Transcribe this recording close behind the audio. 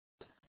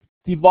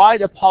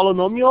divide a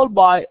polynomial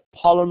by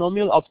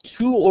polynomial of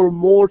 2 or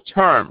more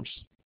terms.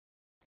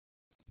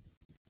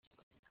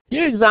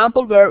 Here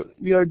example where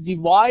we are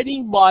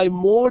dividing by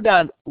more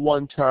than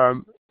one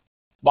term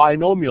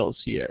binomials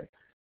here.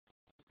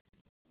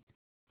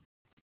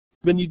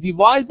 When you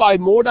divide by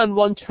more than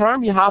one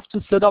term, you have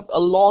to set up a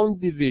long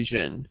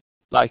division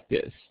like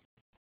this.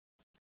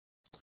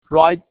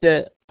 Write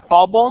the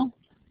problem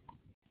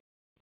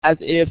as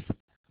if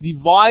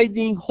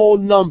dividing whole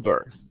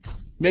number.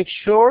 Make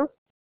sure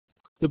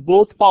that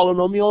both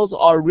polynomials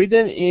are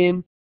written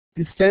in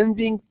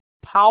descending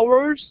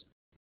powers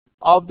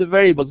of the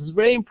variables. It's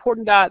very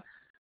important that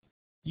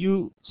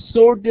you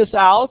sort this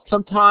out.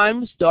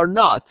 Sometimes they're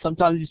not.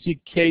 Sometimes you see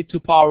k to the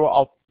power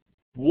of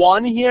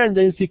 1 here, and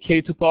then you see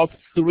k to the power of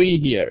 3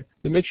 here.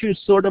 So make sure you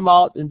sort them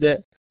out in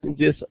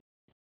this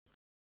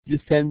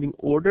descending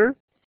order.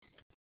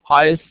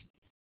 Highest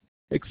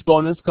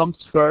exponents comes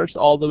first,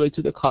 all the way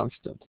to the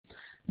constant.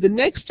 The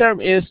next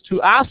term is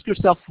to ask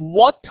yourself,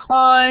 what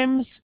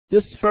times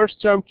this first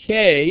term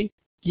k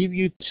give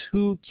you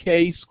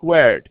 2k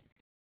squared?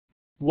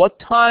 What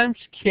times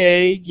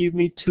k give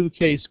me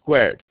 2k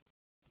squared?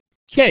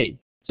 K.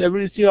 So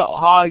everybody see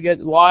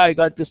why I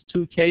got this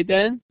 2k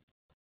then?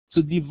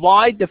 So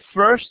divide the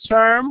first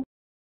term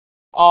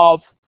of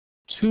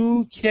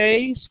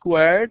 2k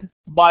squared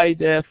by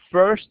the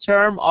first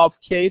term of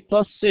k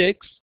plus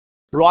 6.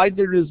 Write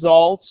the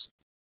results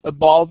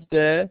above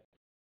the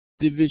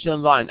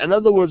division line. In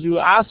other words, you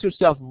ask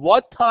yourself,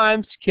 what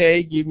times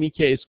k give me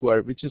k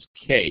squared, which is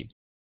k.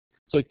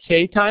 So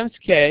k times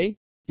k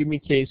give me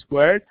k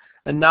squared.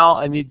 And now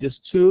I need this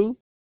 2.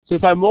 So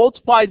if I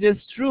multiply this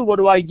through, what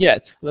do I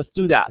get? Let's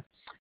do that.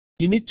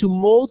 You need to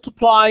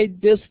multiply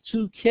this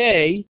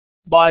 2k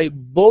by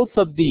both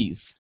of these.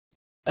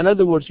 In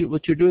other words,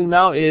 what you're doing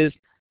now is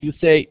you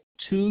say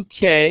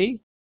 2k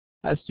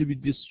has to be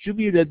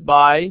distributed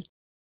by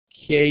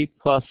k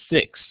plus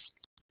 6.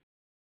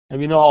 And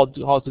we know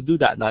how to do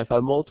that now. If I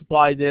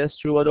multiply this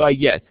through, what do I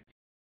get?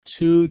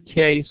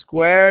 2k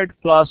squared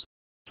plus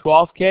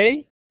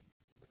 12k.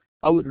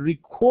 I would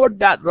record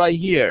that right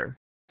here.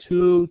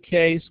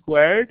 2k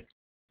squared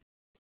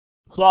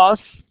plus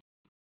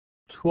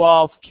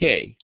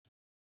 12k.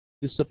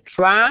 You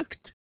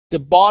subtract the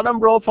bottom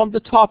row from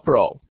the top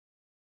row.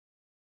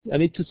 I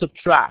need to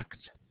subtract.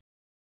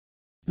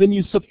 When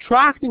you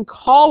subtract in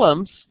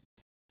columns,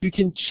 you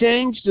can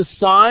change the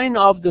sign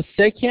of the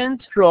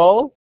second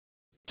row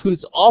to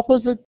its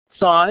opposite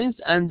signs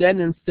and then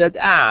instead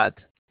add.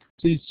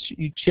 So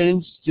you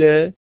change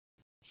the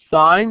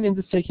sign in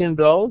the second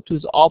row to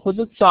its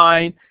opposite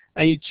sign,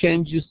 and you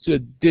change this to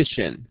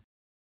addition.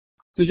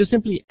 So just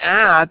simply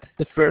add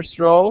the first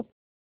row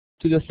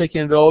to the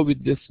second row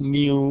with this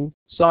new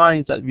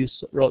signs that we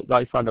wrote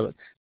right in front of it.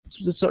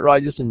 So just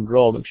write this in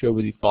row, make sure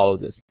we follow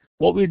this.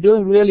 What we're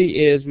doing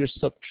really is we're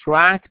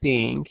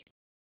subtracting.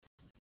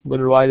 I'm going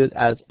to write it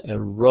as a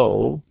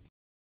row.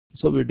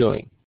 That's what we're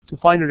doing. To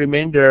find a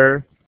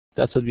remainder,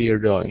 that's what we are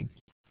doing.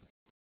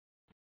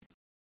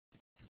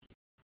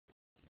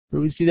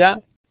 Do we see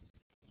that?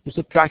 We're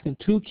subtracting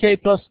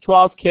 2k plus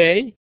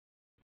 12k,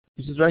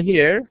 which is right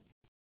here,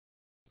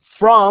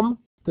 from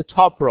the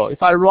top row.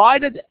 If I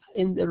write it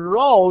in the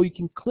row, you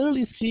can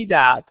clearly see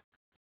that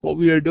what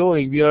we are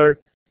doing. We are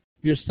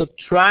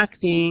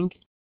subtracting.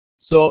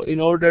 So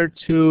in order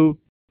to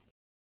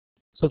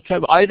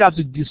subtract, I either have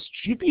to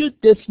distribute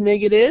this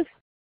negative.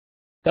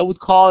 That would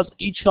cause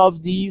each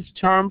of these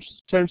terms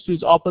turns to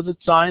its opposite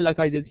sign, like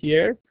I did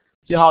here.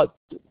 See how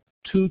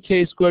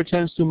 2k squared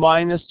turns to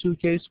minus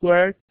 2k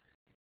squared,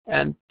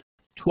 and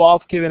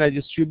 12k when I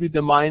distribute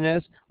the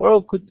minus. Or I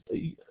could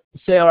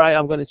say, all right,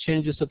 I'm going to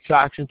change the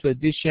subtraction to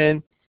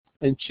addition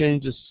and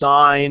change the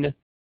sign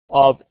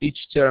of each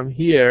term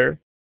here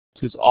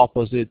to its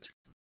opposite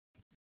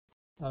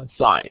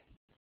sign.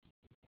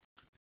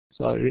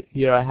 So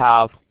here I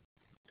have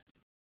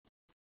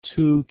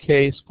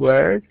 2k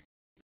squared,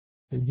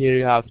 and here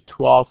you have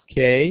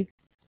 12k.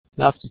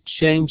 I have to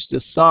change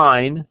the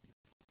sign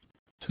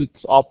to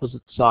its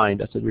opposite sign.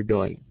 That's what we're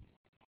doing.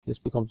 This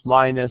becomes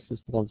minus, this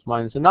becomes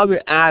minus. And now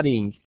we're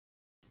adding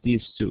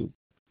these two.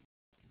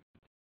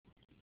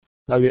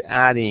 Now we're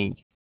adding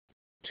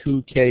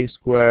 2k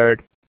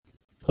squared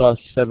plus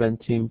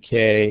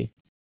 17k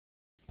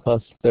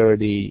plus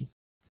 30.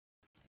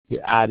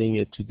 We're adding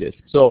it to this.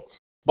 So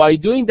by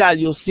doing that,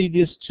 you'll see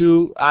these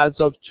two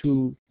adds up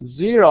to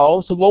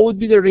 0. So what would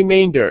be the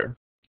remainder?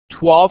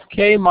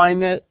 12k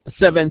minus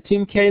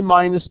 17k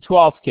minus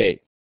 12k.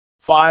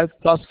 5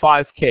 plus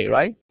 5k,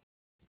 right?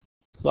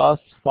 Plus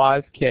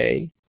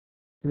 5k.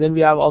 And then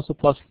we have also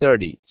plus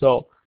 30.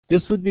 So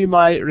this would be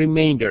my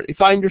remainder.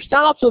 If I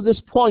understand up to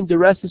this point, the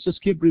rest is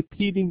just keep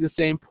repeating the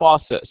same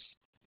process.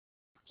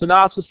 So now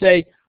I have to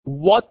say,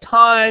 what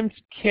times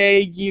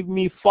k give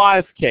me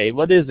 5k?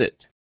 What is it?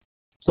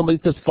 Somebody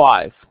says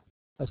 5.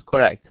 That's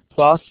correct.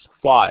 Plus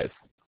 5.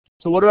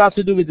 So what do I have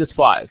to do with this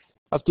 5?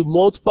 I have to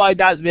multiply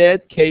that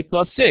with k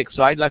plus 6,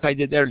 right? Like I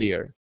did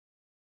earlier.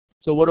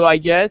 So what do I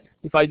get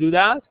if I do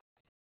that?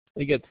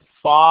 I get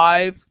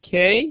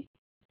 5k.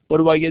 What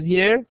do I get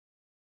here?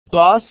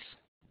 plus,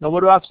 now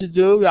what do we have to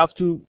do? We have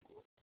to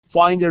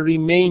find a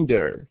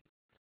remainder.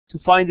 To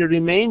find the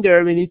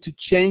remainder, we need to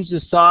change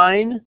the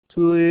sign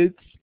to its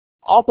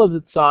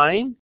opposite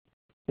sign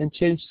and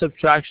change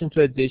subtraction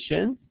to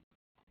addition.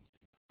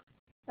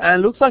 And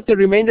it looks like the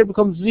remainder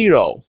becomes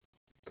 0.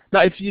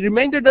 Now, if the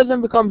remainder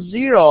doesn't become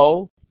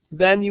 0,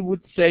 then you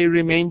would say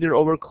remainder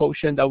over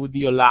quotient. That would be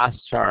your last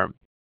term.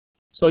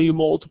 So you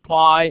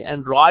multiply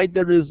and write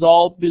the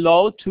result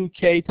below,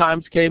 2k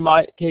times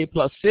k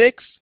plus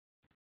 6.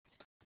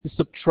 You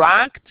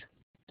subtract.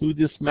 Do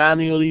this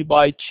manually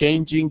by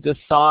changing the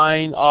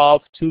sign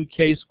of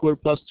 2k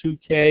squared plus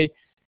 2k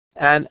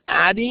and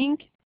adding.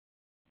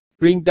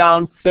 Bring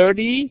down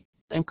 30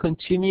 and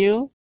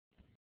continue.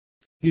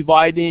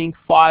 Dividing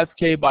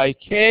 5k by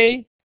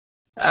k,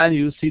 and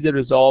you see the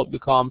result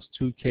becomes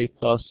 2k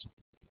plus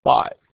 5.